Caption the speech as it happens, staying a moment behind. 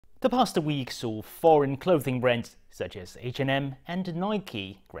The past week saw foreign clothing brands such as H&M and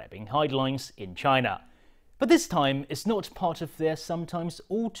Nike grabbing headlines in China. But this time, it's not part of their sometimes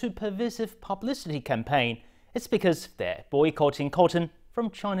all too pervasive publicity campaign. It's because they're boycotting cotton from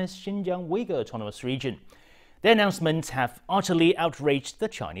China's Xinjiang Uyghur Autonomous Region. Their announcements have utterly outraged the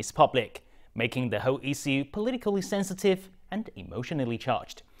Chinese public, making the whole issue politically sensitive and emotionally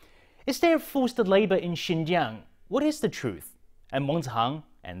charged. Is there forced labor in Xinjiang? What is the truth? I'm Wang Zihang,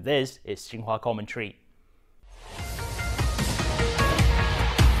 and this is Xinhua Commentary.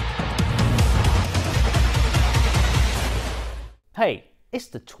 Hey, it's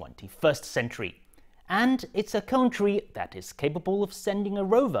the 21st century, and it's a country that is capable of sending a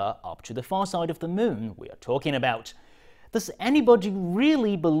rover up to the far side of the moon we are talking about. Does anybody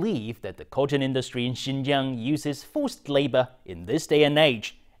really believe that the cotton industry in Xinjiang uses forced labor in this day and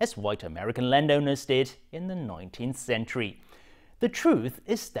age, as white American landowners did in the 19th century? The truth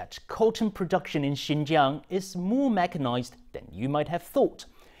is that cotton production in Xinjiang is more mechanized than you might have thought.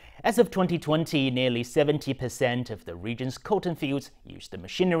 As of 2020, nearly 70% of the region's cotton fields used the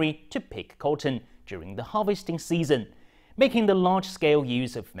machinery to pick cotton during the harvesting season, making the large-scale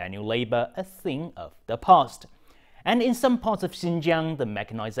use of manual labor a thing of the past. And in some parts of Xinjiang, the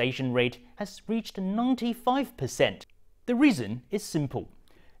mechanization rate has reached 95%. The reason is simple.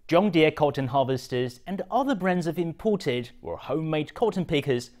 John Deere cotton harvesters and other brands of imported or homemade cotton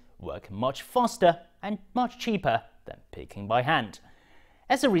pickers work much faster and much cheaper than picking by hand.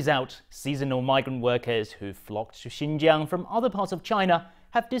 As a result, seasonal migrant workers who flocked to Xinjiang from other parts of China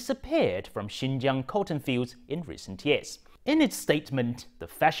have disappeared from Xinjiang cotton fields in recent years. In its statement, the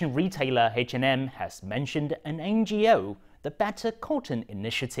fashion retailer H&M has mentioned an NGO, the Better Cotton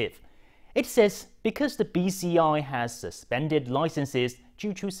Initiative. It says because the BCI has suspended licenses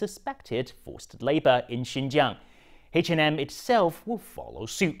due to suspected forced labor in Xinjiang, H&M itself will follow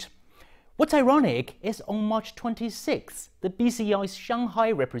suit. What's ironic is on March 26th, the BCI's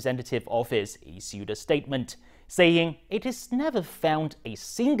Shanghai representative office issued a statement saying it has never found a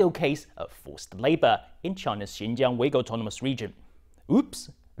single case of forced labor in China's Xinjiang Uyghur Autonomous Region. Oops,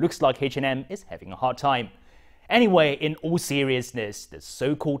 looks like H&M is having a hard time. Anyway, in all seriousness, the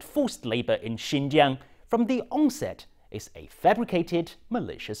so-called forced labor in Xinjiang from the onset is a fabricated,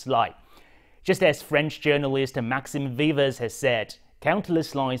 malicious lie. Just as French journalist Maxime Vivers has said,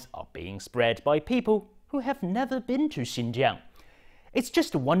 countless lies are being spread by people who have never been to Xinjiang. It's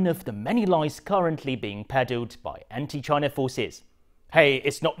just one of the many lies currently being peddled by anti-China forces. Hey,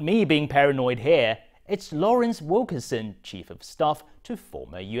 it's not me being paranoid here. It's Lawrence Wilkerson, Chief of Staff to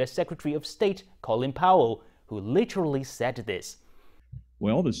former US Secretary of State Colin Powell, who literally said this.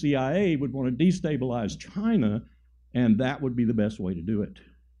 Well, the CIA would want to destabilize China, and that would be the best way to do it,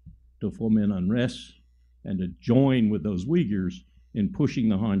 to foment unrest and to join with those Uyghurs in pushing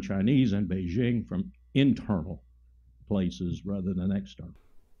the Han Chinese and Beijing from internal places rather than external.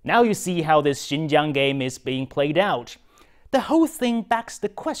 Now you see how this Xinjiang game is being played out. The whole thing begs the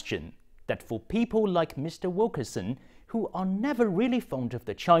question that for people like Mr. Wilkerson, who are never really fond of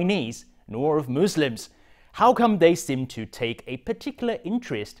the Chinese nor of Muslims, how come they seem to take a particular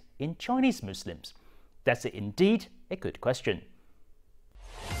interest in Chinese Muslims? That's indeed a good question.